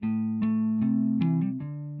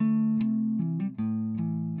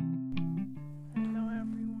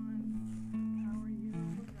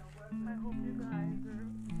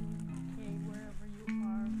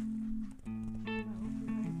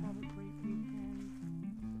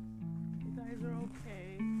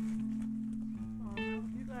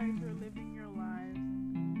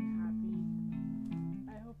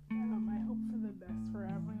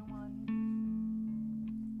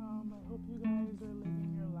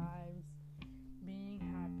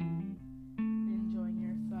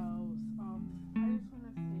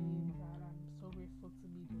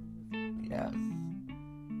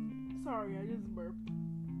Sorry, I just burped.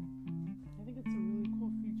 I think it's a really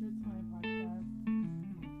cool feature to my podcast.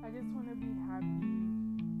 I just want to be happy,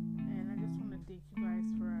 and I just want to thank you guys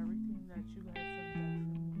for everything that you guys have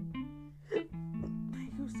done for me.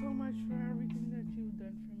 Thank you so much for everything that you've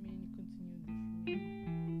done for me and you continue to do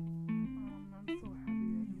for me. I'm so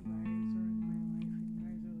happy that you guys are in my life and you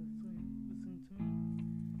guys are listening to me.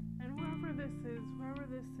 And whoever this is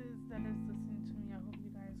that is listening to me, I hope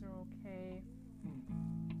you guys are okay.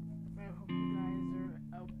 I hope you guys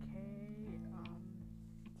are okay.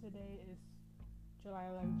 Today is July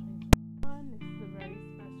 11th, 2021. This is a very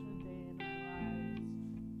special day in our lives.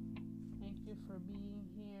 Thank you for being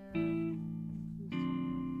here. Thank you so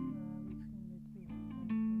much for everything that you have done for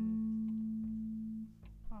me.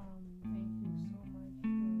 Thank you so much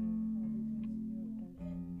for everything that you have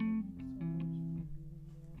done for me. Thank you so much for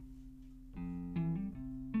being there.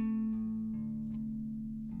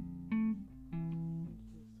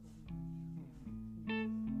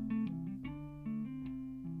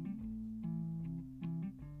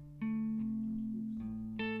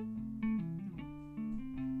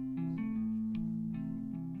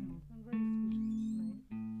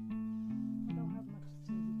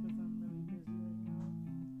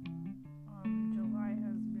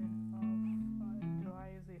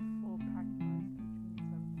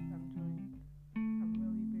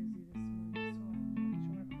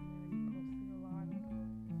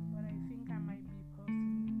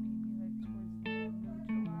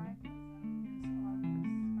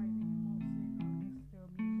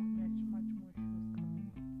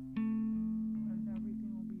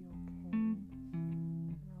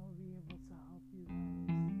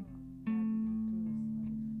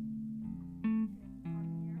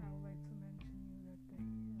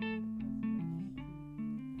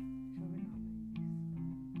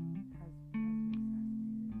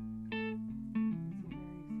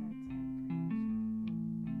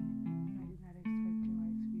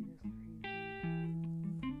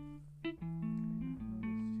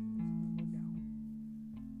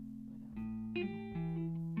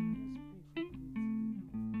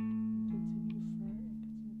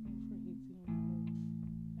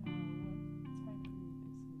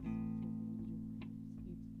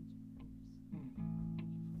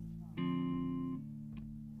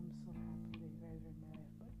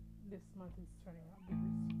 This month is turning out good.